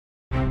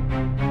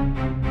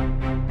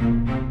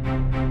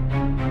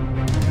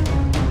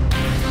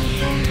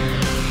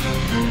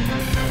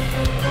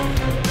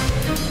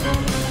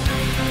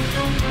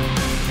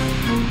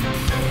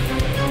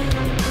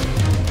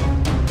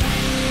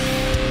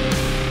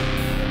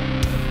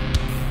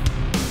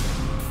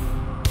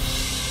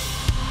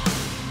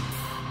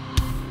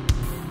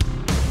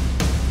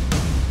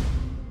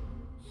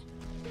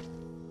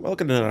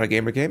Welcome to Not a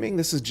Gamer Gaming.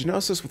 This is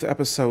Genosis with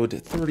episode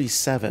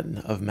 37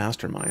 of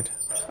Mastermind.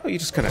 Oh, you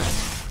just kind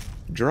of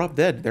dropped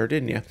dead there,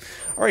 didn't you?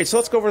 Alright, so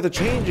let's go over the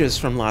changes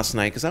from last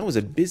night, because I was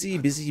a busy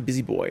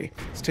boy.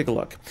 Let's take a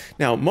look.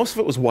 Now, most of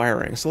it was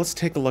wiring, so let's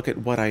take a look at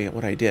what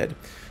I did.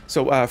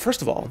 So,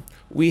 first of all,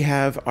 we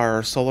have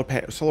our solar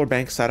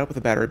bank set up with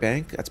a battery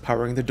bank. That's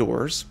powering the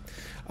doors.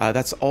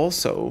 That's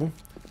also,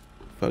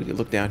 if you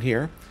look down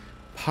here,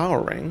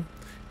 powering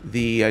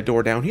the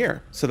door down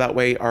here. So that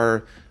way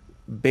our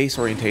base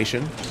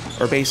orientation,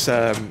 or base,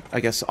 I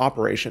guess,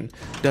 operation,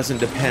 doesn't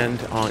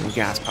depend on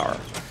gas power.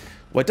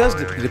 What does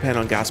depend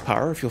on gas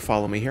power, if you'll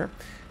follow me here,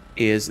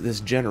 is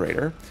this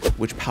generator,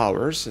 which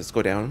powers, let's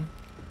go down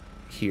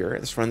here,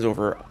 this runs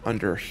over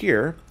under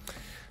here.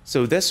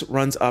 So this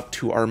runs up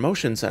to our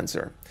motion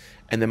sensor,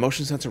 and the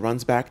motion sensor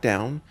runs back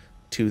down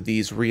to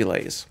these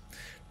relays.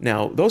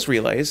 Now, those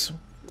relays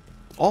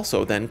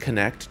also then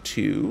connect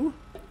to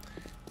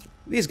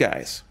these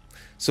guys.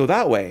 So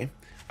that way,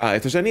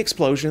 if there's any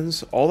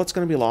explosions, all that's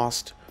going to be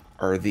lost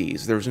are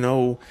these. There's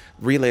no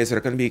relays that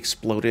are going to be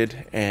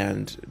exploded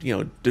and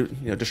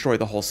destroy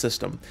the whole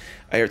system.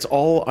 It's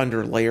all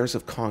under layers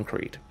of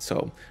concrete,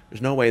 so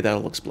there's no way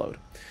that'll explode.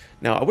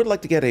 Now, I would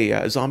like to get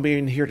a zombie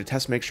in here to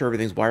test, make sure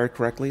everything's wired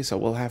correctly, so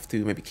we'll have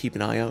to maybe keep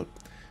an eye out.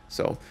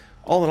 So,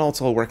 all in all, it's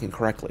all working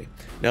correctly.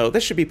 Now,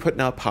 this should be putting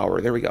out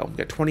power. There we go. We've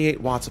got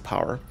 28 watts of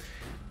power,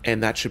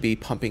 and that should be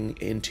pumping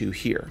into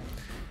here.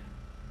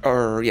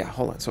 Or, yeah,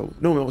 hold on. So,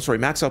 no, sorry,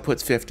 max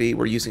output's 50.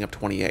 We're using up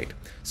 28.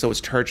 So it's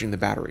charging the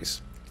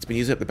batteries. It's been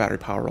using up the battery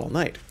power all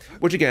night,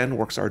 which again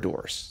works our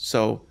doors.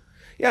 So,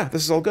 yeah,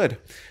 this is all good.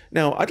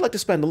 Now, I'd like to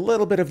spend a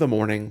little bit of the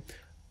morning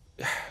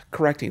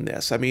correcting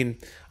this. I mean,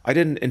 I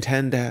didn't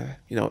intend to,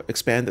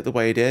 expand it the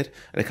way I did,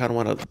 and I kind of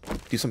want to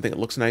do something that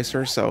looks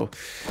nicer. So,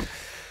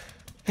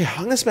 yeah,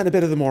 I'm going to spend a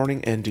bit of the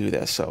morning and do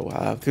this.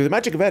 So, through the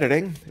magic of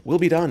editing, we'll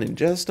be done in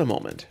just a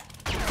moment.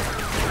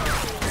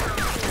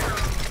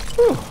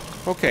 Whew.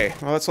 Okay,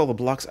 well, that's all the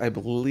blocks I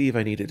believe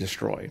I need to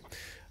destroy.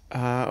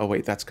 Oh,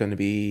 wait, that's going to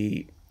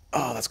be...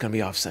 Oh, that's going to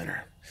be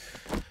off-center.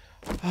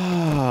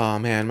 Oh,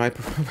 man, my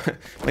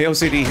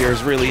OCD here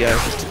is really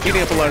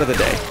eating up a lot of the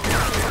day.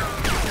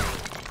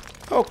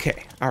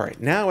 Okay, all right,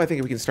 now I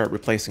think we can start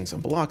replacing some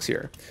blocks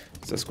here.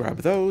 So let's grab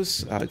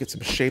those, get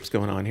some shapes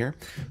going on here.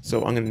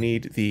 So I'm going to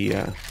need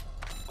the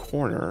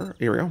corner.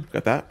 Here we go,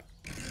 got that.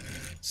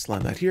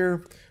 Slide that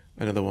here.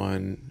 Another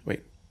one,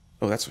 wait.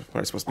 Oh, that's what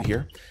it's supposed to be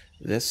here.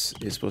 This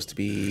is supposed to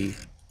be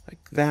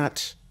like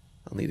that.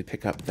 I'll need to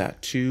pick up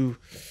that too.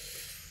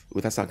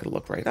 Ooh, that's not going to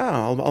look right.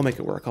 Oh, I'll make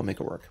it work. I'll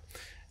make it work.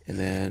 And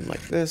then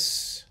like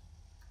this.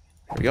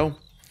 There we go.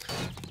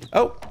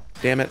 Oh,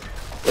 damn it.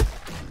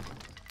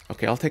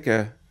 Okay, I'll take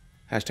a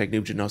hashtag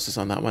noob Genosis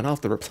on that one. I'll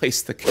have to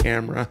replace the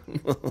camera.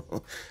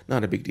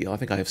 Not a big deal. I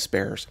think I have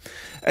spares.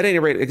 At any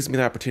rate, it gives me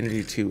the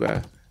opportunity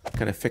to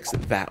kind of fix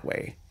it that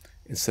way,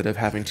 instead of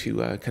having to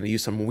kind of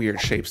use some weird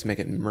shapes to make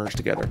it merge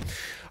together.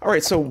 All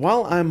right, so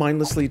while I'm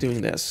mindlessly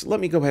doing this,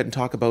 let me go ahead and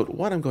talk about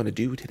what I'm going to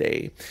do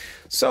today.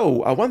 So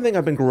one thing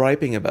I've been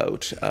griping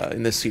about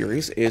in this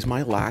series is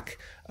my lack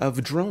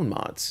of drone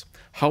mods.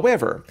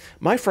 However,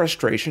 my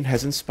frustration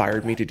has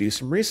inspired me to do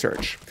some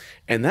research,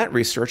 and that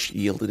research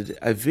yielded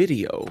a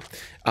video.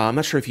 I'm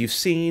not sure if you've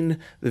seen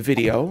the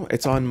video.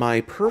 It's on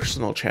my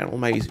personal channel,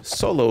 my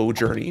solo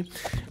journey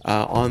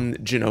on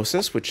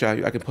Genosis, which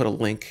I can put a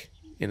link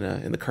in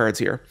the cards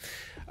here.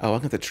 Oh,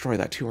 I'm going to destroy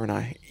that too, aren't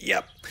I?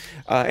 Yep.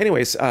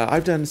 Anyways,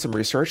 I've done some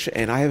research,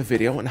 and I have a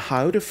video on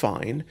how to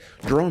find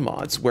drone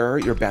mods where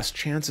your best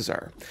chances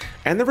are.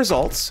 And the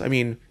results, I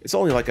mean, it's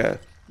only like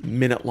a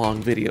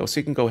minute-long video, so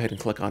you can go ahead and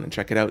click on and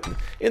check it out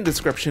in the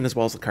description as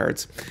well as the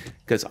cards,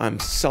 because I'm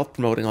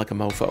self-promoting like a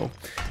mofo.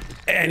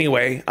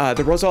 Anyway,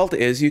 the result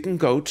is you can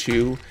go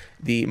to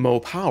the Mo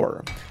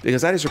Power,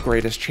 because that is your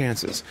greatest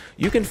chances.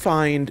 You can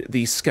find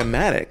the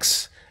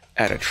schematics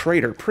at a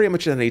trader pretty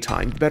much at any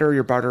time. The better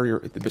your barter,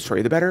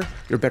 the better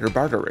your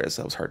barter is.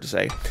 That was hard to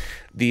say.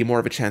 The more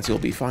of a chance you'll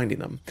be finding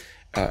them,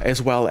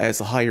 as well as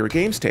the higher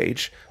game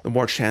stage, the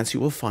more chance you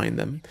will find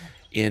them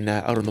in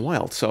out in the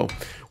wild. So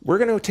we're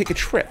going to take a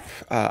trip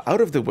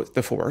out of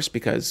the forest,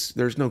 because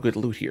there's no good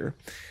loot here,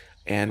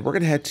 and we're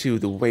going to head to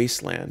the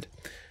wasteland.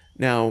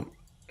 Now,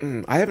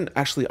 I haven't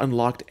actually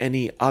unlocked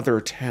any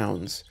other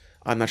towns.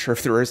 I'm not sure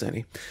if there is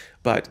any,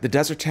 but the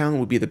desert town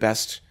would be the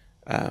best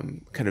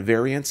kind of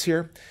variants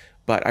here,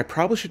 but I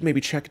probably should maybe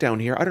check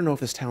down here. I don't know if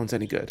this town's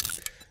any good,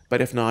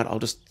 but if not, I'll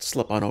just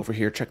slip on over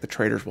here, check the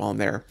traders while I'm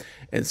there,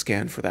 and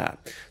scan for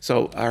that.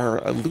 So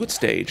our loot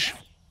stage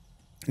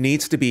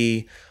needs to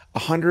be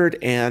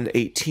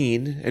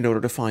 118 in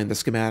order to find the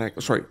schematic,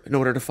 in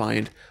order to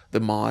find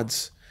the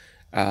mods,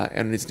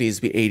 and it needs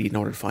to be 80 in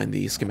order to find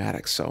the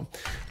schematics. So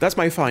that's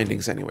my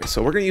findings anyway.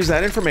 So we're going to use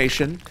that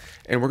information,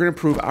 and we're going to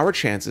improve our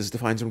chances to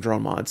find some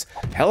drone mods.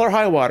 Hell or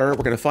high water,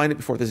 we're going to find it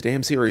before this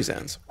damn series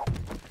ends.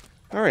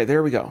 All right,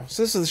 there we go.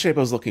 So this is the shape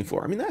I was looking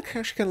for. I mean, that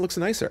actually kind of looks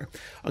nicer.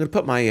 I'm going to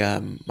put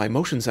my my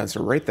motion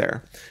sensor right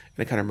there, and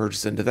it kind of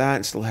merges into that,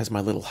 and still has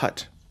my little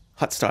hut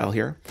hut style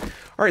here.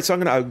 All right, so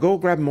I'm going to go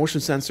grab a motion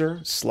sensor,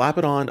 slap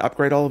it on,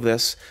 upgrade all of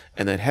this,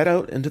 and then head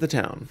out into the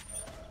town.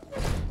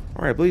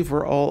 All right, I believe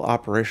we're all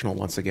operational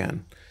once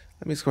again.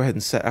 Let me just go ahead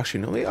and set...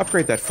 Actually, no, let me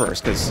upgrade that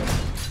first, because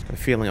I'm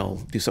feeling I'll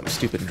do something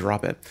stupid and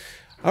drop it.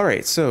 All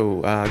right,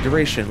 so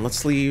duration.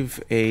 Let's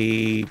leave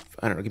a...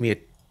 I don't know, give me a...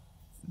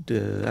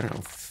 I don't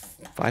know,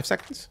 5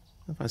 seconds?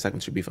 5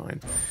 seconds should be fine.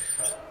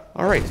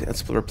 All right,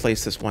 let's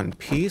replace this one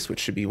piece, which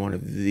should be one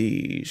of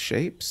these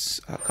shapes.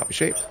 Copy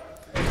shape.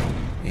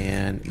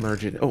 And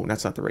merge it. Oh,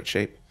 that's not the right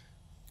shape.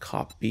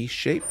 Copy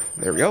shape.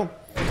 There we go.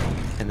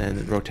 And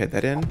then rotate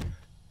that in.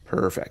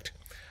 Perfect.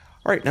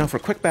 All right, now for a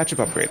quick batch of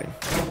upgrading.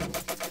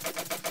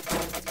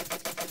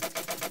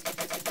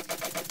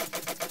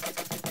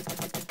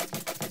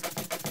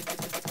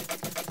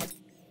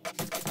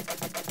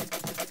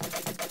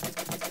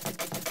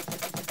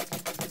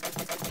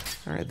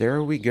 All right,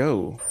 there we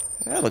go.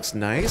 That looks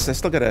nice. I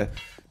still gotta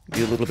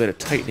do a little bit of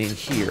tightening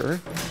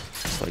here,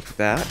 just like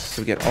that,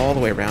 so we get all the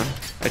way around.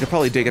 I could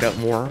probably dig it out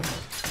more,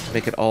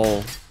 make it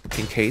all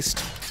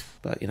encased,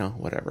 but you know,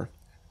 whatever.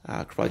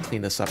 I could probably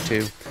clean this up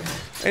too.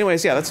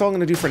 Anyways, yeah, that's all I'm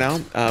gonna do for now.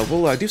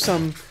 We'll do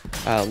some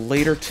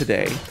later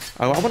today.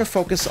 I want to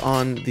focus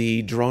on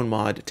the drone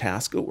mod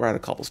task. Oh, we're out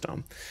of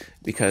cobblestone,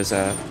 because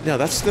no,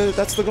 that's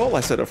the goal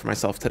I set out for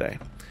myself today.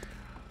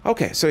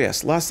 Okay, so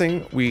yes, last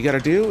thing we gotta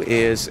do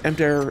is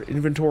empty our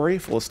inventory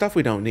full of stuff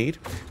we don't need,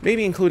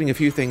 maybe including a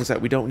few things that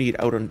we don't need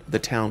out in the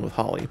town with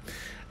Holly.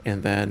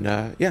 And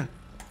then, yeah,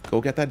 go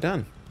get that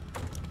done.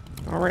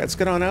 All right, let's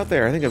get on out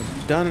there. I think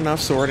I've done enough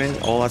sorting,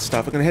 all that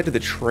stuff. I'm gonna head to the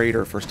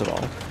trader first of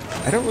all.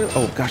 I don't really,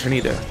 oh gosh, I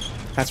need to,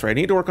 that's right, I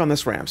need to work on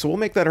this ramp. So we'll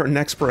make that our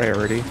next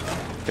priority,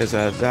 because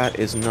that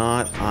is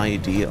not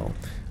ideal.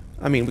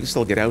 I mean, we can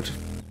still get out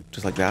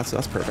just like that, so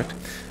that's perfect.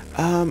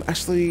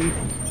 Actually,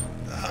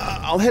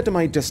 I'll head to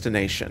my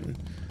destination.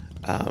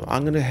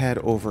 I'm going to head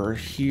over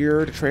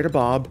here to Trader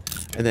Bob,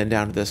 and then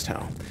down to this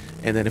town.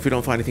 And then if we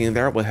don't find anything in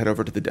there, we'll head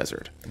over to the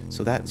desert.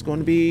 So that's going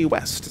to be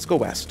west. Let's go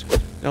west.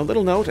 Now, a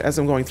little note as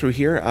I'm going through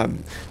here.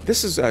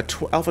 This is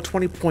Alpha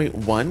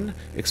 20.1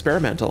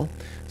 experimental.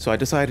 So I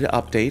decided to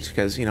update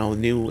because, you know,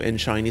 new and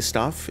shiny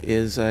stuff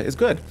is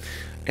good.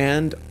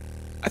 And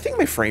I think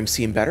my frames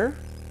seem better.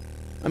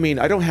 I mean,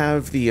 I don't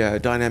have the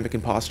dynamic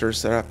imposters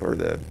set up, or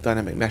the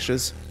dynamic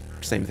meshes.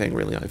 Same thing,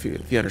 really, if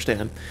you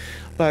understand.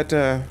 But,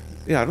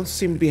 yeah, I don't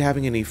seem to be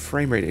having any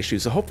frame rate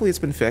issues, so hopefully it's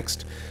been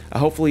fixed.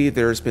 Hopefully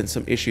there's been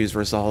some issues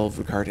resolved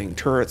regarding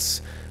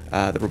turrets,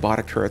 the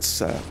robotic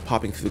turrets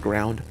popping through the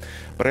ground.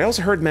 But I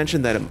also heard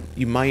mention that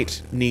you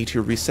might need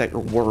to reset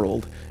your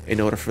world in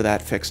order for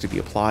that fix to be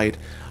applied.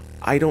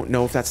 I don't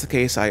know if that's the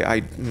case.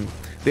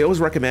 They always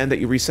recommend that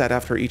you reset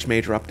after each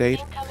major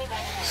update.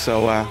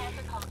 So,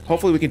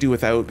 hopefully we can do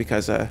without,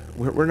 because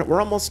we're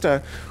almost...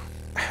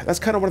 that's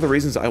kind of one of the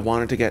reasons I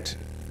wanted to get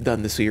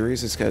done the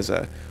series, is because,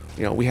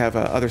 you know, we have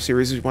other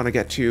series we want to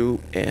get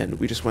to, and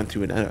we just went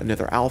through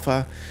another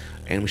alpha,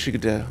 and we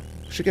should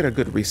get a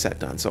good reset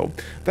done. So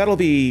that'll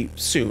be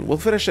soon. We'll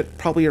finish it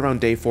probably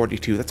around day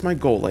 42. That's my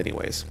goal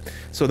anyways.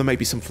 So there might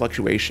be some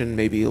fluctuation.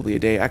 Maybe it'll be a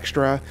day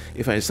extra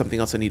if I have something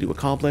else I need to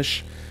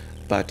accomplish.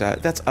 But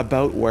that's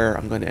about where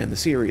I'm going to end the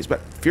series. But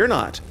fear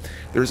not.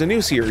 There's a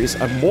new series,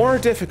 a more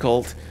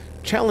difficult,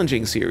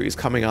 challenging series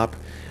coming up,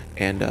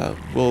 and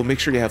we'll make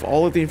sure you have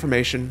all of the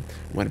information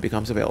when it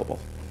becomes available.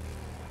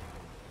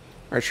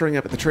 All right, showing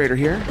up at the trader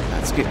here.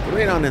 Let's get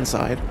right on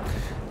inside.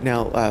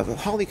 Now,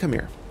 Holly, come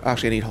here.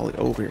 Actually, I need Holly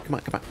over here. Come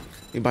on, come on.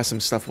 You can buy some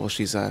stuff while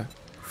she's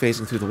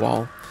phasing through the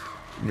wall.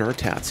 Nerd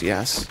tats,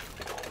 yes.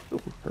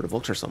 Ooh, heard a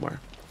vulture somewhere.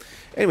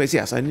 Anyways,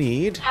 yes, I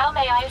need... How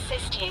may I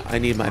assist you? I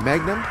need my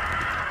Magnum,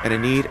 and I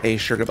need a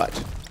sugar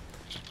butt.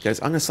 Guys,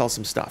 I'm going to sell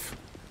some stuff.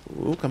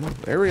 Ooh, come on.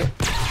 There we go.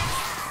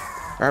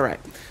 All right.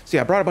 So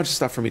yeah, I brought a bunch of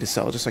stuff for me to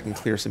sell, just so I can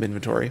clear some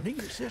inventory.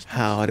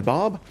 Howdy,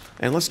 Bob.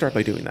 And let's start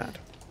by doing that.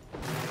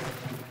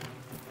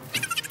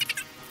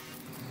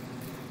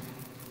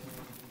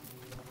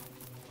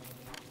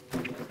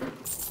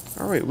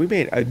 All right, we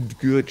made a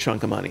good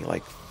chunk of money,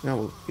 like, you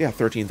know, yeah,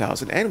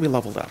 13,000, and we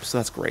leveled up, so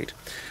that's great.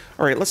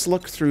 All right, let's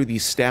look through the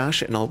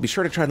stash, and I'll be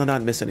sure to try to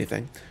not miss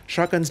anything.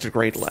 Shotguns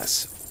degrade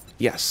less.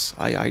 Yes,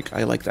 I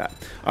like that.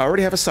 I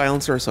already have a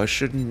silencer, so I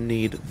shouldn't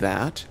need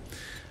that.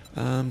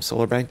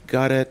 Solar bank,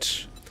 got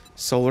it.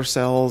 Solar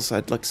cells,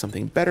 I'd like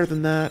something better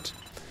than that.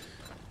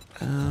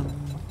 I'm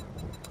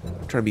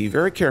trying to be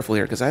very careful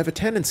here, because I have a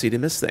tendency to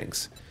miss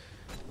things.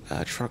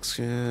 Trucks,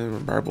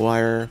 barbed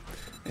wire,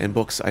 and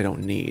books I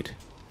don't need.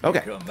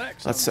 Okay,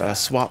 let's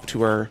swap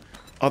to our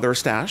other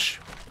stash.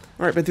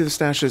 All right, been through the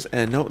stashes,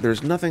 and no,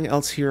 there's nothing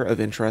else here of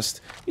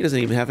interest. He doesn't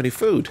even have any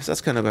food, so that's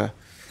kind of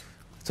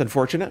it's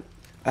unfortunate.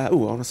 Ooh, I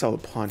want to sell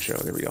the poncho,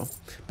 there we go.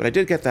 But I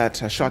did get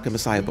that Shotgun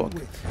Messiah book,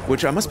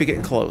 which I must be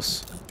getting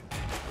close.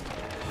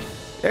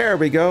 There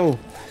we go.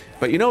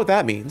 But you know what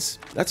that means?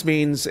 That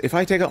means if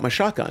I take out my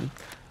shotgun,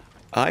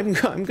 I'm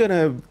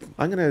gonna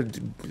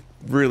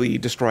really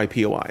destroy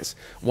POIs.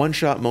 One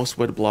shot, most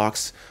wood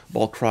blocks,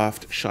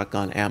 Boltcraft,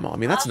 shotgun ammo. I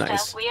mean, that's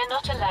nice. We are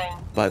not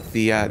alone. But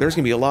there's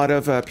gonna be a lot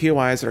of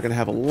POIs that are gonna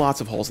have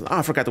lots of holes in them. Oh,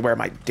 I forgot to wear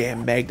my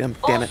damn Magnum.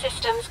 Damn it. All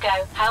systems go.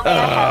 How may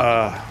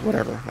I help?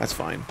 Whatever. That's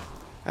fine.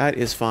 That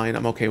is fine.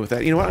 I'm okay with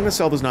that. You know what? I'm gonna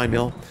sell those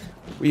 9mm.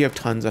 We have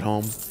tons at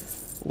home.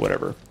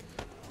 Whatever.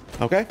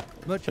 Okay.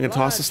 I'm gonna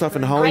toss the stuff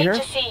into Holly here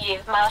Great to see you,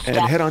 Master. and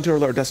head on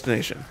to our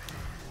destination.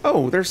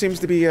 Oh, there seems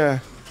to be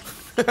an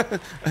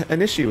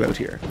issue out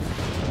here.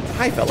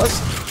 Hi, fellas.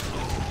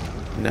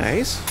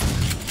 Nice.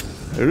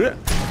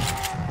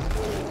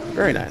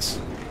 Very nice.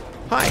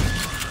 Hi.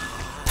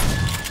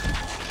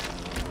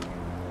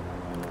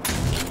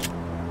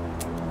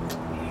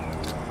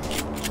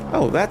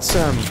 Oh, that's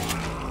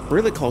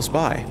really close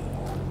by.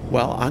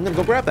 Well, I'm gonna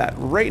go grab that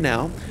right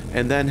now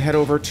and then head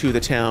over to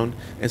the town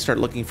and start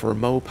looking for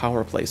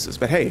power places.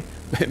 But hey,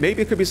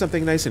 maybe it could be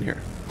something nice in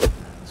here.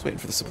 Just waiting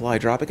for the supply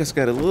drop. I guess I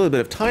got a little bit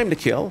of time to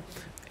kill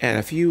and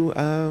a few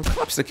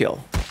cops to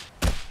kill.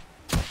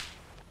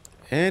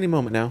 Any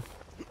moment now.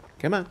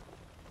 Come on.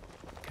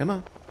 Come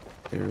on.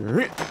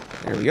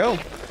 There we go.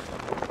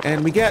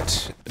 And we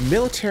get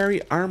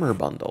military armor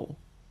bundle.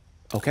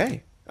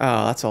 Okay.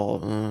 Oh, that's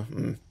all.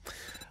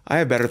 I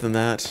have better than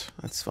that.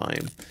 That's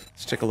fine.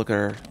 Let's take a look at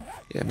our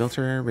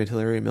military.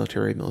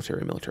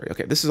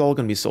 Okay, this is all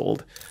going to be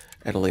sold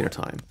at a later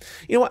time.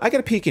 You know what? I got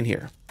a peek in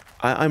here.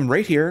 I'm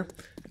right here.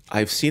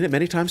 I've seen it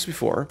many times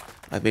before.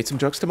 I've made some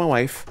jokes to my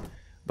wife,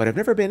 but I've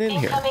never been in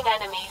here. Incoming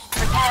enemies.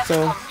 Prepare for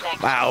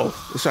conflict. Wow,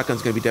 the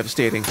shotgun's going to be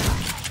devastating.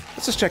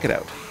 Let's just check it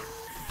out.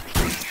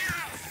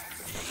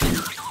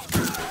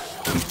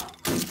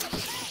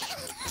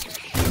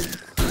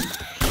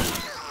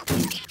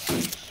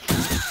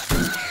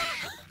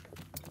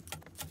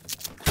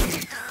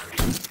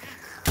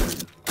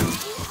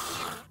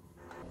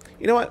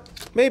 You know what?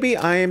 Maybe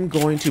I'm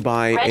going to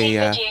buy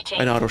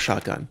an auto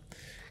shotgun.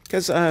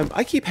 Because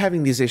I keep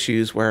having these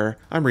issues where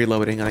I'm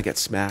reloading and I get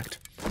smacked.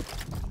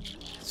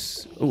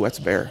 Ooh, that's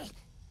a bear.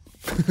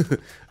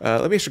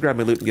 Let me just grab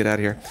my loot and get out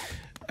of here.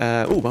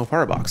 Ooh, my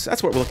power box.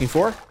 That's what we're looking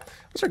for.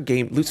 What's our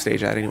loot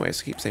stage at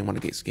anyways? I keep saying one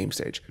game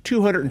stage.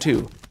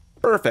 202.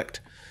 Perfect.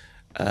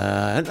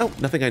 No,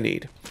 nothing I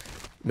need.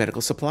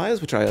 Medical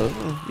supplies, which I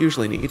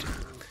usually need.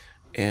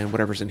 And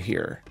whatever's in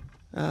here.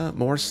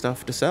 More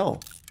stuff to sell.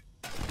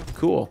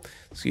 Cool.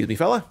 Excuse me,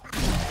 fella.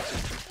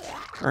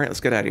 All right,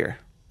 let's get out of here.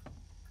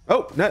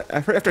 Oh,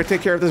 after I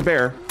take care of this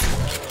bear.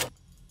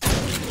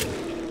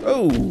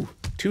 Oh,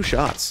 2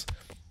 shots.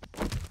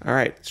 All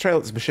right, let's try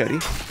out this machete.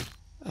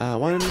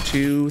 1,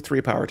 2,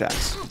 3 power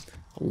attacks.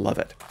 Love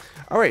it.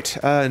 All right,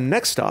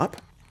 next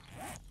stop,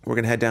 we're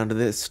gonna head down to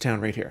this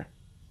town right here.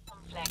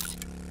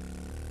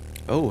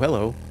 Oh,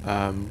 hello.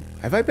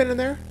 Have I been in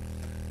there?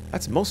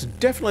 That's most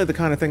definitely the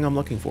kind of thing I'm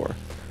looking for.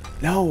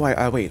 No,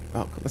 wait.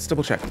 Oh, let's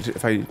double check.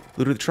 If I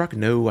looted the truck?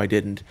 No, I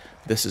didn't.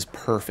 This is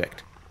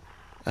perfect.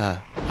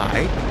 Hi.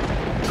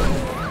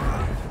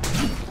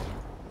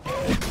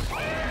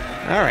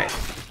 All right,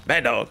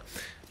 bad dog.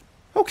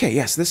 Okay,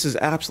 yes, this is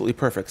absolutely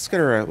perfect. Let's get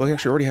our. We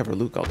actually already have our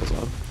loot goggles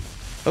on.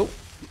 Oh.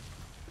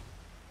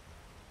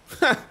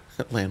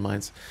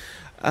 Landmines.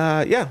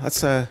 Yeah,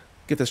 let's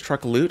get this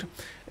truck loot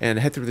and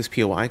head through this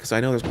POI because I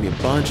know there's gonna be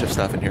a bunch of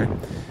stuff in here.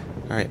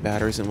 All right,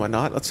 batteries and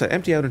whatnot. Let's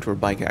empty out into our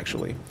bike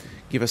actually.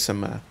 Give us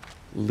some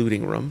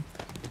looting room.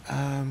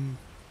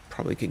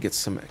 Probably can get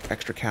some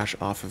extra cash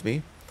off of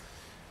me.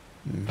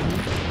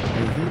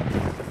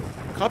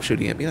 Cop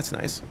shooting at me, that's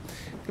nice.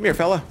 Come here,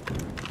 fella.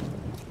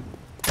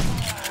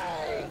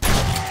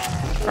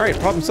 Alright,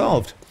 problem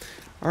solved.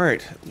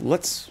 Alright,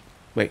 let's...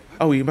 Wait.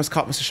 Oh, you must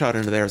have shot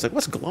into there. I was like,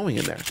 what's glowing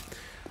in there?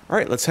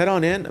 Alright, let's head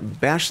on in,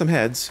 bash some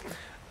heads,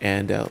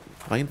 and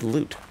find the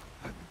loot.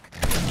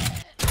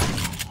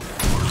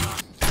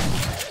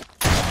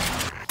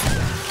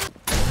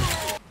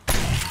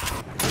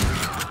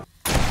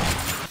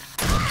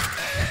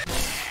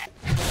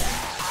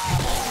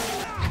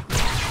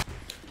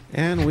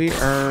 And we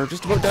are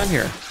just about done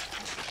here.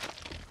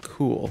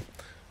 Cool.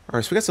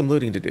 Alright, so we got some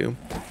looting to do.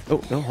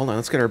 Oh, no, hold on.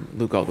 Let's get our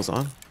loot goggles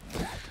on.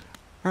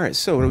 Alright,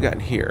 so what do we got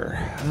in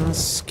here?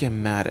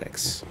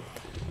 Schematics.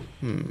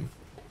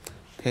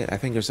 Okay, I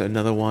think there's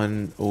another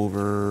one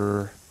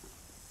over...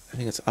 I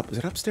think it's up... Is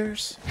it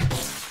upstairs?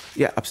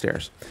 Yeah,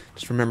 upstairs.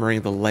 Just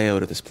remembering the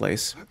layout of this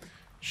place.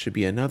 Should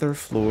be another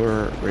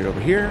floor right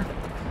over here.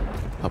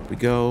 Up we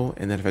go.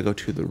 And then if I go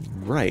to the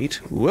right...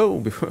 Whoa!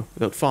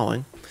 Without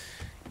falling...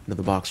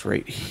 Another box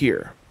right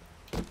here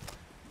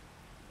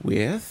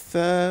with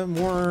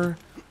more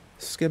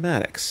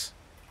schematics.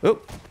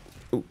 Oh,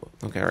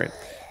 okay, all right.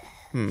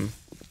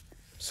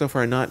 So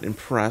far, not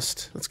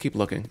impressed. Let's keep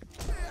looking.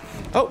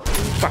 Oh,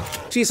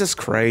 fuck! Jesus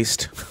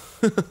Christ!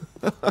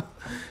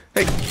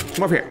 Hey,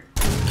 come over here.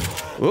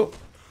 Whoa!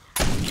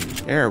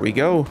 There we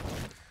go.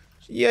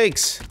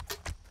 Yikes!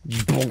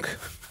 Bonk.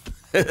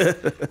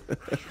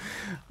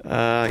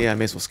 Yeah, I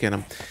may as well skin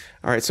them.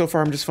 Alright, so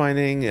far I'm just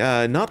finding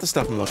not the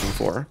stuff I'm looking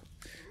for.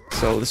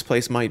 So this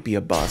place might be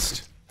a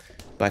bust.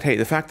 But hey,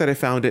 the fact that I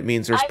found it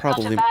means there's I've got a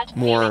probably bad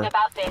more feeling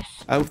about this.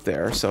 out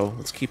there, so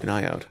let's keep an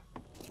eye out.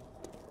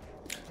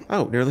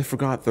 Oh, nearly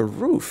forgot the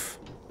roof.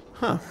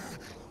 Huh.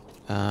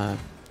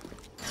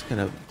 It's kind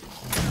of...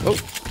 Oh,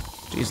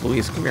 geez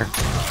Louise, come here.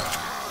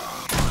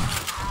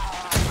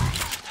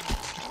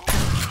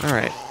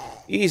 Alright.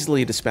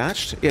 Easily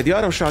dispatched. Yeah, the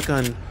auto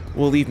shotgun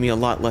will leave me a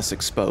lot less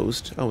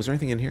exposed. Oh, is there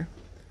anything in here?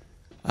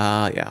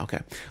 Yeah, okay.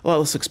 A lot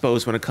less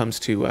exposed when it comes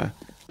to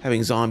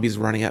having zombies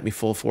running at me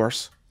full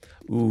force.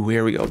 Ooh,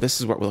 here we go. This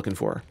is what we're looking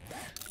for.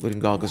 Looting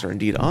goggles are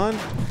indeed on.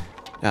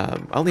 I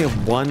only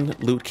have one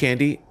loot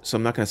candy, so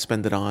I'm not going to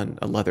spend it on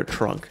a leather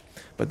trunk.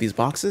 But these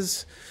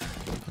boxes...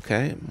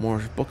 Okay,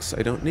 more books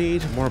I don't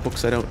need. More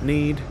books I don't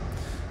need.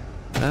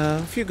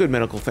 A few good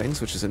medical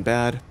things, which isn't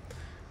bad.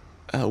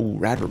 Ooh,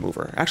 rad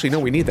remover. Actually, no,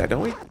 we need that,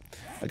 don't we?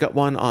 I got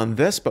one on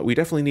this, but we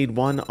definitely need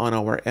one on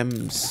our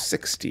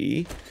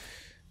M60.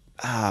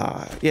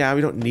 Yeah,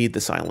 we don't need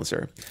the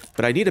silencer.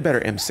 But I need a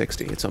better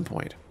M60 at some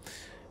point.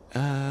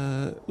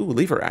 Ooh,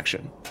 lever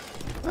action.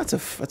 That's a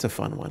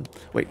fun one.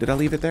 Wait, did I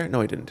leave it there?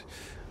 No, I didn't.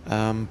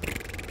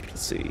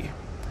 Let's see.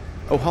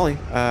 Oh, Holly,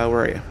 where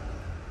are you?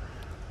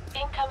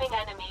 Incoming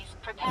enemies.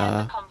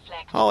 Prepare for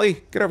conflict.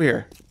 Holly, get over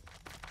here.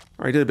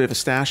 All right, did a bit of a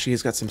stash.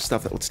 He's got some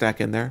stuff that would stack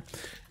in there.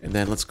 And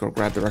then let's go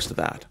grab the rest of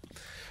that.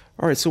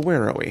 All right, so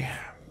where are we?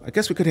 I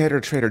guess we could head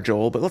to Trader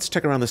Joel, but let's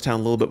check around this town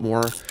a little bit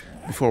more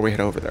before we head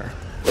over there.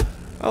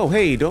 Oh,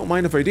 hey, don't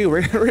mind if I do.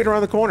 Right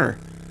around the corner.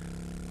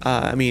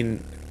 I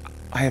mean,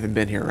 I haven't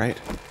been here, right?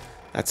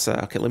 That's,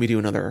 okay, let me do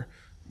another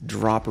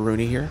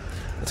drop-a-rooney here.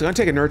 So I'm going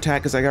to take a nerd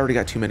tack because I already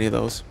got too many of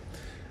those.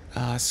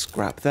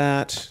 Scrap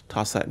that.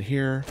 Toss that in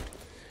here.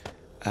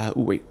 Ooh,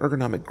 wait,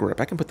 ergonomic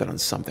grip. I can put that on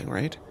something,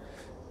 right?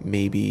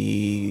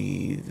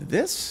 Maybe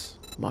this?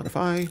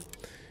 Modify.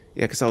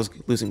 Yeah, because I was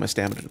losing my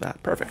stamina to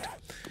that. Perfect.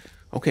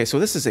 Okay, so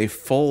this is a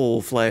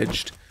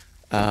full-fledged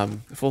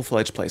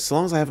place. So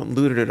long as I haven't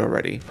looted it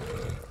already.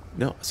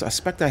 No, so I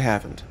suspect I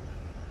haven't.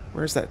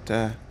 Where's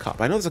that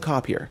cop? I know there's a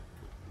cop here.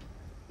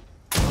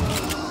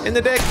 In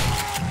the dick!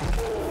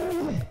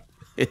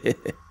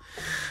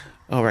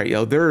 All right,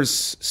 yo,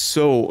 there's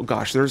so...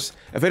 Gosh, there's...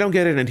 If I don't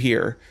get it in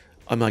here,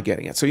 I'm not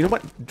getting it. So you know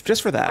what?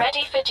 Just for that...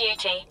 Ready for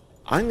duty.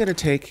 I'm going to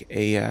take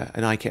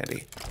an eye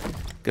candy.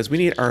 Because we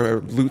need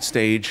our loot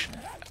stage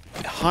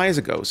high as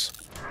it goes.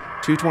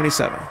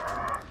 227.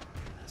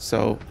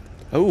 So...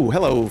 Oh,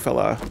 hello,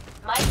 fella.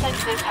 My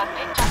senses have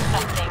picked up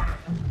something.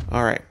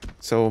 All right,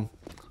 so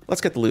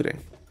let's get the looting.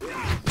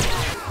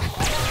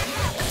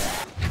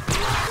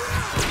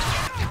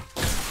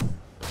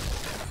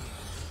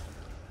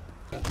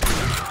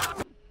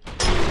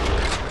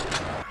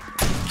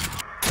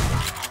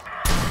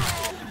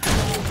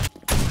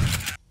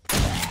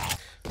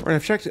 All right,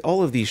 I've checked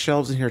all of these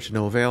shelves in here to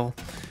no avail,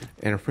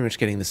 and I'm pretty much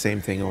getting the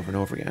same thing over and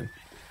over again.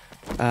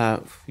 Yeah,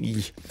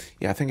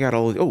 I think I got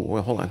all... Oh,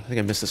 well, hold on. I think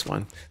I missed this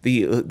one.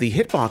 The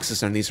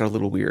hitboxes on these are a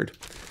little weird.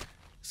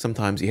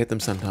 Sometimes you hit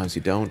them, sometimes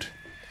you don't.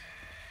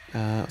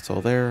 It's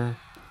all there.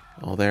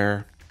 All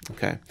there.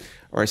 Okay.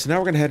 All right, so now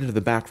we're going to head into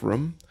the back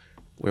room,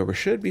 where we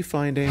should be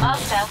finding...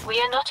 Master, we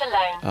are not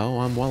alone. Oh,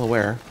 I'm well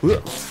aware. Yeah,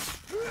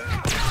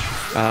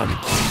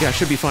 I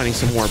should be finding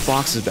some more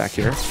boxes back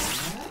here.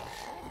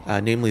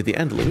 Namely the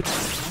end loot.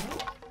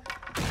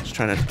 Just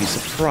trying not to be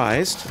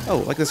surprised. Oh,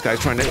 like this guy's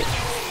trying to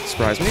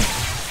surprise me.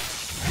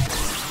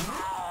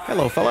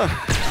 Hello, fella.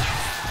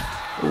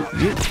 Oh,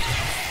 you're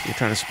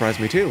trying to surprise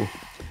me too.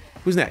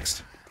 Who's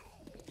next?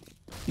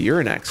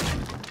 You're next.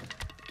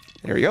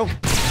 There you go.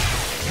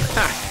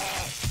 Ha!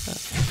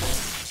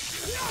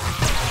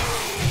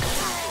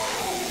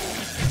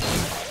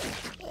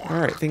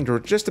 Alright, I think we're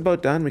just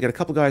about done. We got a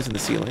couple guys in the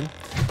ceiling.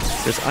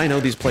 Because I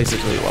know these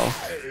places really well.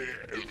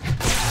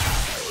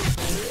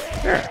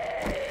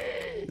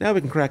 There. Now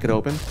we can crack it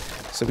open.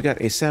 So we got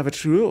a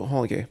savage... Ooh,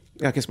 okay.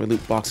 Yeah, I guess my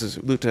loot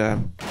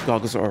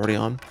goggles are already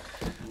on.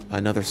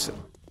 Another...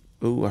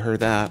 Ooh, I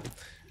heard that.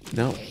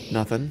 No,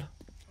 nothing.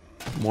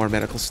 More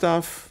medical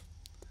stuff.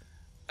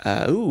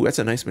 Ooh, that's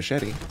a nice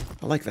machete.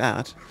 I like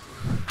that.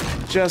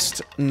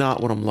 Just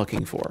not what I'm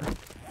looking for.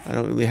 I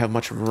don't really have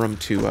much room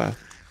to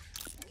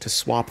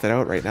swap that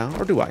out right now.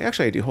 Or do I?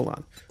 Actually, I do. Hold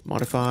on.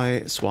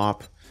 Modify,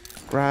 swap,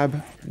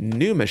 grab,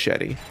 new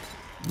machete.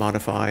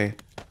 Modify,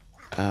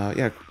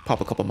 yeah,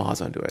 pop a couple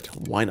mods onto it.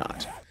 Why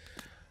not?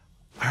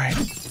 All right,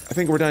 I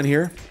think we're done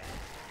here.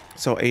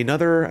 So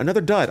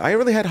another dud. I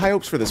really had high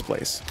hopes for this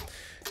place.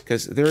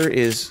 Because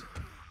this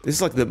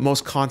is like the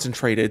most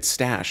concentrated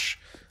stash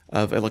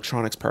of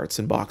electronics parts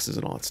and boxes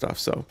and all that stuff.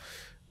 So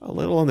a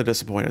little on the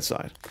disappointed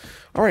side.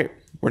 All right,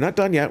 we're not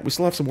done yet. We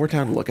still have some more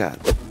town to look at.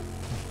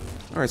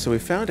 All right, so we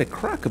found a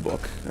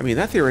crack-a-book. I mean,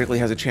 that theoretically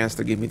has a chance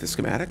to give me the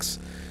schematics.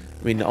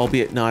 I mean,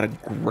 albeit not a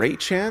great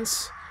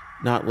chance.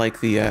 Not like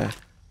the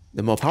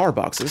Mo Power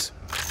boxes.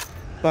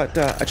 But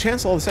a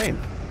chance all the same.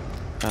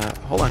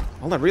 Hold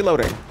on,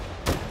 reloading.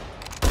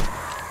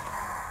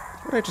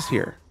 What did I just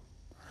hear?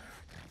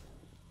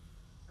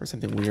 Or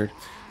something weird.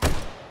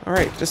 All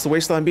right, just the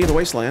wasteland be the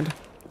wasteland.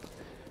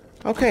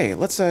 Okay,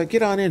 let's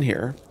get on in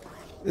here.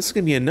 This is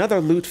going to be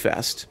another loot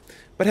fest.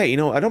 But hey, you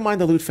know, I don't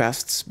mind the loot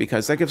fests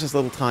because that gives us a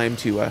little time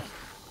to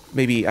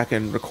maybe I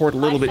can record a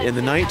little bit in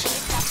the night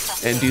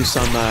and do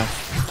some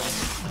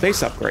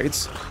base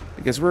upgrades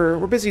because we're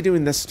busy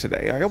doing this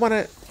today. I want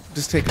to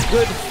just take a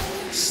good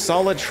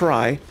solid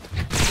try.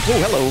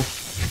 Oh, hello,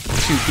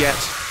 to get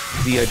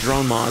the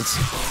drone mods.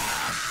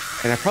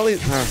 And I probably I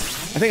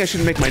think I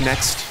should make my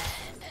next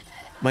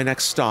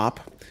stop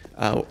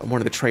one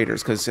of the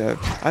traders because I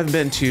haven't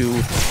been to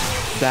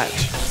that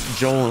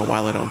Joel in a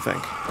while. I don't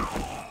think.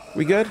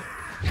 We good?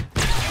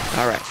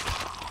 All right.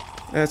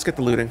 Let's get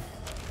the looting.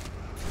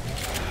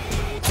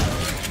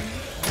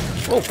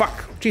 Oh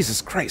fuck!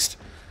 Jesus Christ!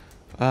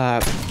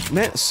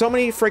 Man, so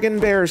many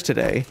friggin' bears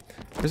today.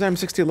 Is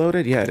M60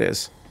 loaded? Yeah, it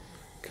is.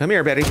 Come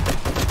here, Betty.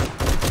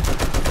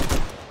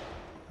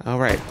 All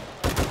right.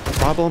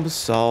 Problem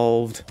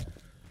solved.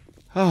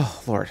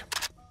 Oh Lord.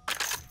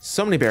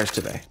 So many bears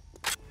today.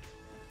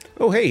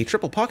 Oh hey,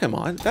 triple pocket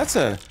mod. That's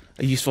a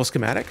useful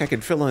schematic. I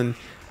can fill in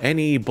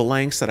any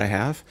blanks that I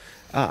have.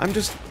 I'm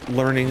just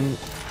learning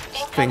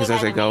things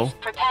as I go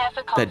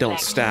that don't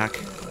stack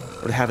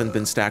or haven't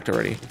been stacked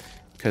already.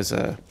 Because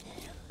I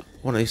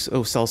want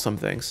to sell some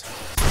things.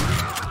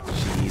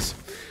 Jeez.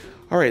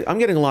 All right, I'm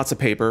getting lots of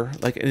paper,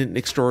 like an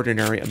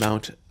extraordinary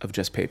amount of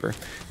just paper.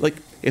 Like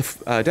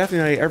if Daphne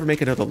and I ever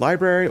make another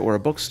library or a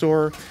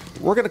bookstore,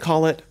 we're gonna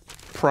call it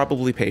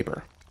probably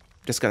paper.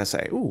 Just gotta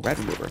say, ooh, rad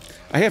remover.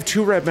 I have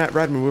 2 rad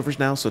removers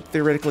now, so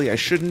theoretically I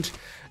shouldn't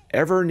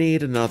ever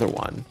need another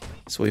one.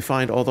 So we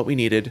find all that we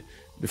needed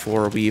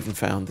before we even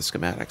found the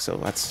schematic. So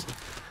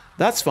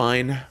that's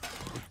fine.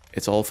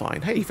 It's all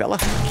fine. Hey, fella.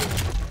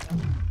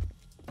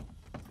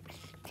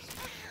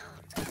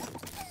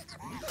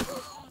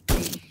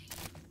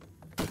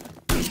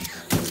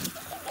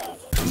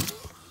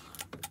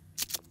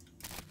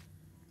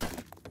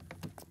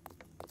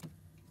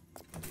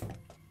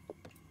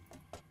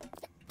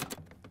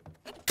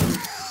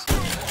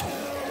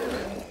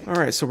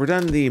 Alright, so we're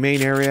done in the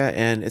main area,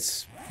 and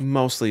it's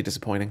mostly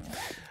disappointing.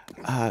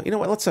 You know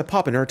what, let's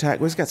pop an attack.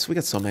 We got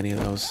so many of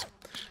those.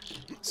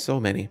 So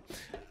many.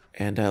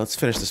 And let's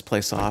finish this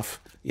place off.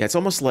 Yeah, it's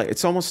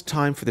almost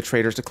time for the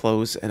traders to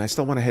close, and I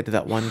still want to head to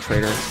that one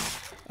trader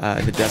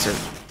in the desert.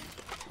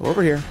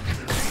 Over here.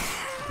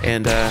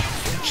 And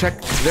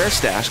check their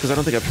stash, because I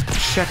don't think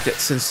I've checked it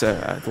since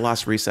the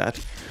last reset.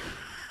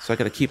 So I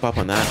gotta keep up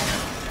on that.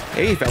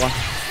 Hey, fella.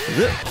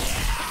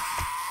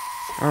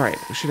 Alright,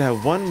 we should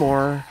have one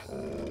more.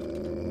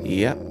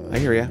 Yep, I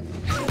hear ya.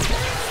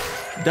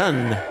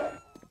 Done.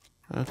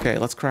 Okay,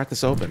 let's crack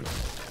this open.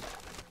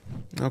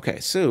 Okay,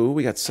 so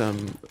we got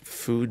some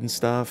food and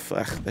stuff.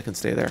 Ugh, that can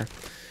stay there.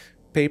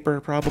 Paper,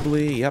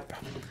 probably. Yep.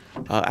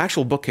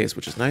 Actual bookcase,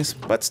 which is nice,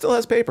 but still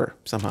has paper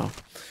somehow.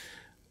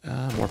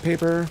 More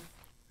paper.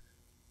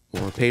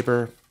 More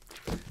paper.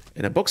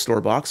 And a bookstore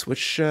box,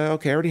 which,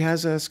 okay, already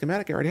has a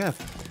schematic I already have.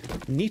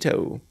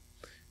 Neato.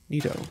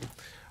 Neato.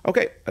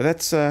 Okay,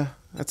 that's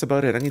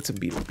about it. I need some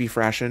beef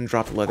ration,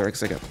 drop the leather,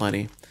 because I got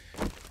plenty.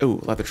 Ooh,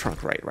 leather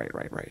trunk, right.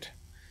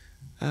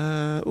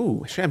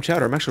 Ooh, sham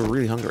chowder, I'm actually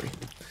really hungry.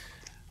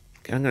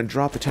 Okay, I'm going to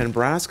drop the 10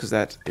 brass, because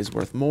that is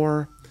worth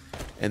more.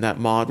 And that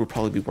mod would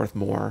probably be worth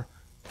more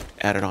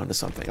added on to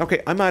something.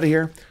 Okay, I'm out of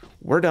here.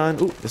 We're done.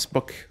 Ooh, this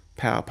book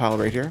pile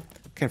right here.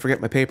 Can't forget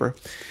my paper.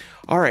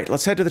 All right,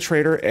 let's head to the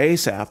trader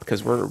ASAP,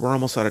 because we're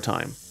almost out of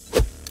time.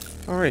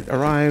 All right,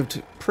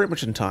 arrived pretty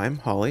much in time.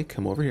 Holly,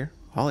 come over here.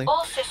 Holly.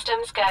 All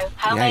systems go.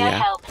 How may I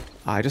help?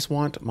 I just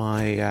want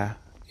my, I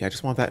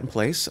just want that in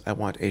place. I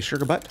want a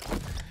sugar butt.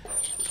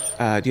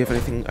 Do you have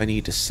anything I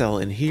need to sell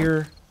in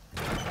here?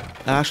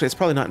 Actually, it's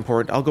probably not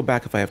important. I'll go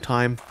back if I have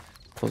time.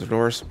 Close the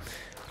doors.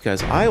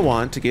 Because I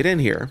want to get in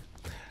here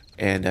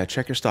and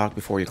check your stock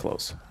before you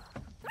close.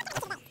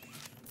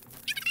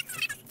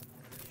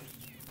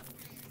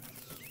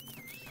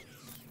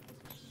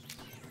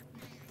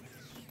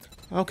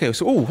 Okay,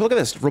 so, ooh, look at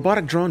this.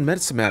 Robotic drone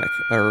medsomatic.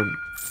 Or,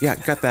 yeah,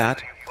 got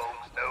that.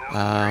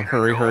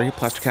 Hurry.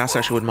 Plaster cast,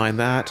 actually wouldn't mind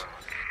that.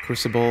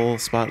 Crucible,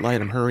 spotlight,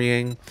 I'm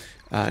hurrying.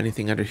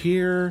 Anything under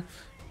here?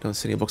 Don't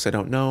see any books I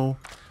don't know.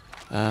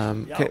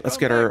 Okay, let's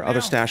get our other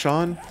stash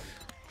on.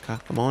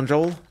 Come on,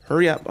 Joel.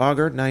 Hurry up,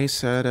 auger. Nice.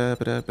 Solar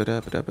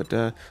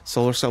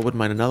cell, wouldn't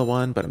mind another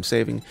one, but I'm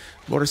saving.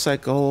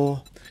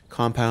 Motorcycle,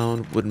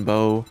 compound, wooden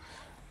bow.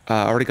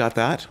 Already got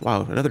that.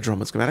 Wow, another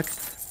drone schematic.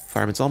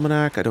 Fireman's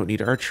Almanac, I don't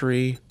need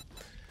archery.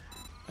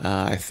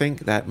 I think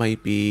that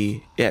might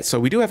be it.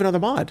 So we do have another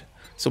mod.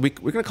 So we're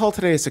going to call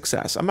today a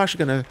success. I'm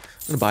actually going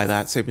to buy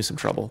that, save me some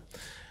trouble.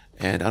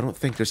 And I don't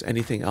think there's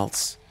anything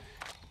else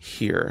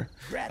here.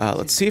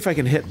 Let's see if I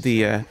can hit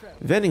the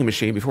vending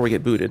machine before we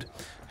get booted.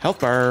 Health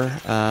bar,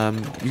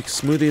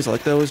 smoothies, I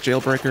like those,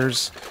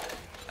 jailbreakers,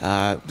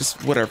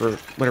 just whatever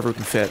we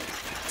can fit.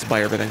 Let's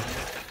buy everything.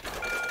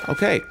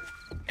 Okay,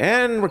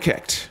 and we're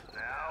kicked.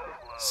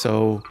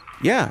 So...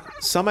 yeah,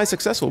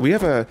 semi-successful. We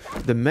have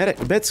the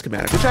med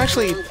schematic, which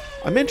actually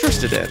I'm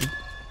interested in.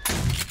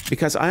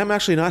 Because I am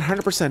actually not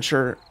 100%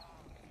 sure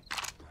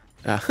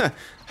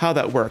how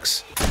that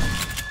works.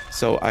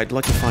 So I'd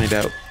like to find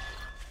out.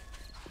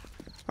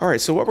 Alright,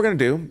 so what we're going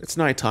to do, it's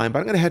nighttime, but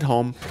I'm going to head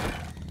home.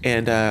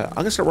 And I'm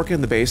going to start working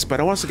on the base, but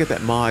I want us to get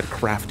that mod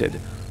crafted.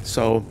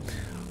 So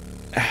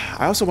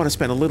I also want to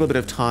spend a little bit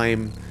of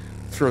time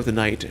throughout the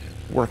night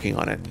working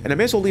on it. And I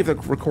may as well leave the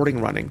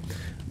recording running,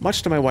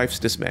 much to my wife's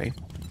dismay.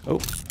 Oh,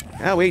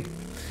 wait.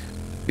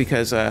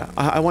 Because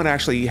I want to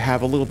actually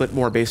have a little bit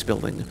more base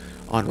building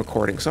on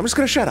recording. So I'm just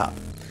going to shut up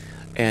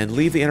and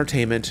leave the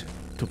entertainment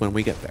to when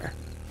we get there.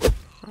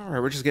 All right,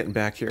 we're just getting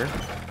back here.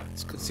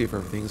 Let's see if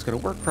everything's going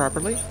to work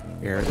properly.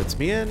 Air lets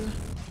me in.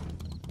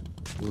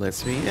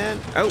 Lets me in.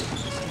 Oh,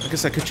 I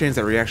guess I could change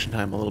that reaction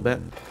time a little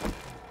bit.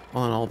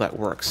 All that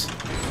works.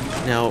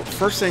 Now,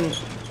 first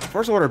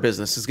order of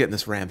business is getting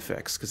this ram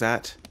fixed, because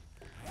that...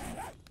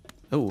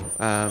 Oh,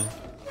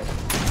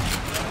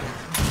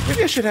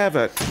 maybe I should have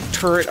a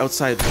turret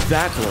outside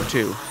that door,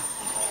 too.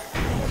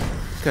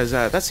 Because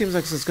that seems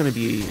like it's going to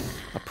be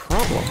a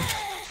problem.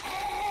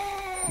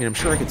 I mean, I'm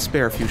sure I could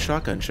spare a few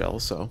shotgun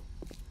shells, so...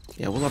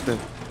 Yeah, we'll have to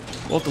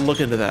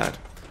look into that.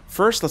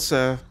 First, let's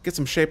get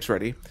some shapes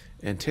ready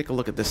and take a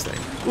look at this thing.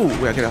 Ooh,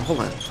 wait, I gotta hold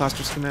on.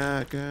 Cluster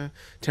schematic,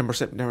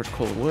 10% damage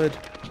cold wood.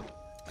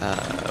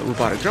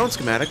 Robotic drone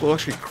schematic. We'll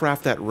actually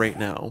craft that right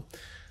now.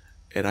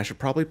 And I should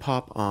probably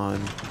pop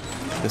on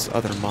this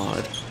other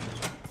mod.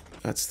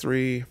 That's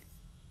 3,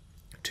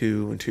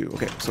 2, and 2.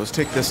 Okay, so let's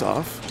take this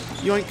off.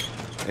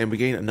 Yoink. And we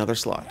gain another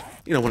slot.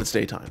 You know, when it's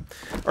daytime.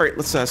 All right,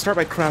 let's start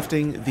by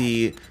crafting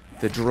the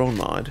drone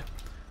mod.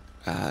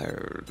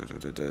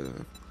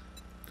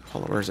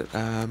 Hold on, where is it?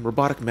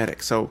 Robotic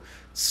medic. So,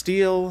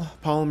 steel,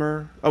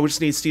 polymer. Oh, we just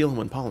need steel and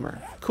 1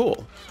 polymer.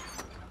 Cool.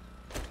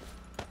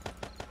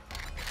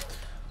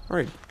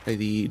 Alright,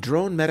 the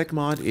drone medic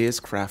mod is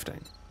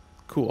crafting.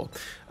 Cool.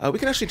 We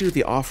can actually do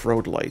the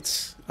off-road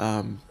lights.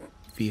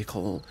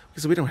 Vehicle.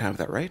 Because we don't have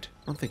that, right?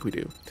 I don't think we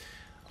do.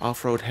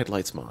 Off-road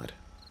headlights mod.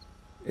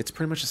 It's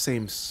pretty much the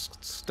same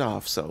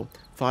stuff, so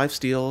 5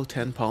 steel,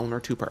 10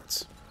 polymer, 2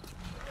 parts.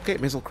 Okay,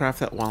 may as well craft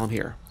that while I'm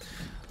here.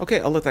 Okay,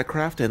 I'll let that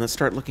craft, and let's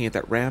start looking at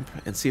that ramp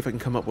and see if I can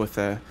come up with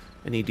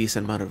any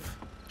decent amount of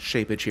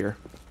shapeage here.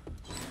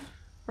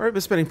 Alright, I've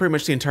been spending pretty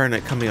much the entire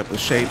night coming up with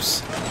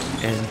shapes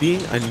and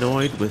being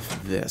annoyed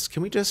with this.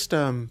 Can we just,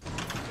 can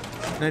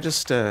I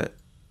just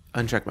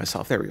uncheck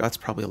myself? There we go, that's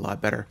probably a lot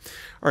better.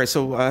 Alright,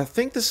 so I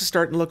think this is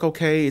starting to look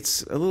okay.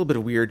 It's a little bit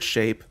of weird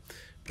shape,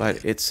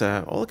 but it's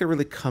all I can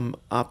really come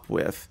up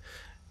with.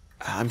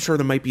 I'm sure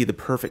there might be the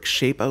perfect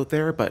shape out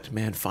there, but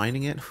man,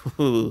 finding it,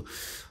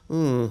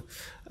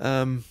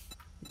 yeah,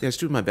 just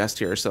doing my best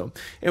here. So,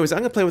 anyways, I'm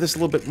gonna play with this a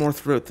little bit more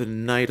throughout the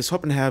night. I was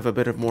hoping to have a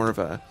bit more of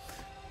a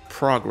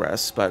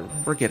progress, but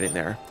we're getting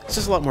there. It's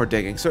just a lot more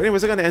digging. So,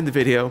 anyways, I'm gonna end the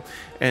video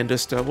and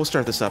just we'll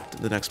start this up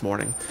the next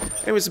morning.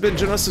 Anyways, it's been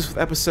Genosis with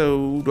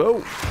episode. Oh,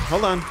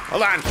 hold on,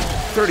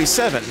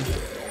 37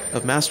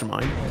 of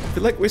Mastermind. If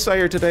you like what we saw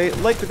here today,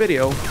 like the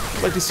video. If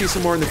you'd like to see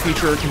some more in the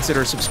future,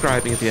 consider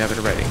subscribing if you haven't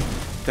already.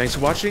 Thanks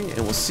for watching,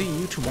 and we'll see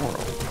you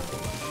tomorrow.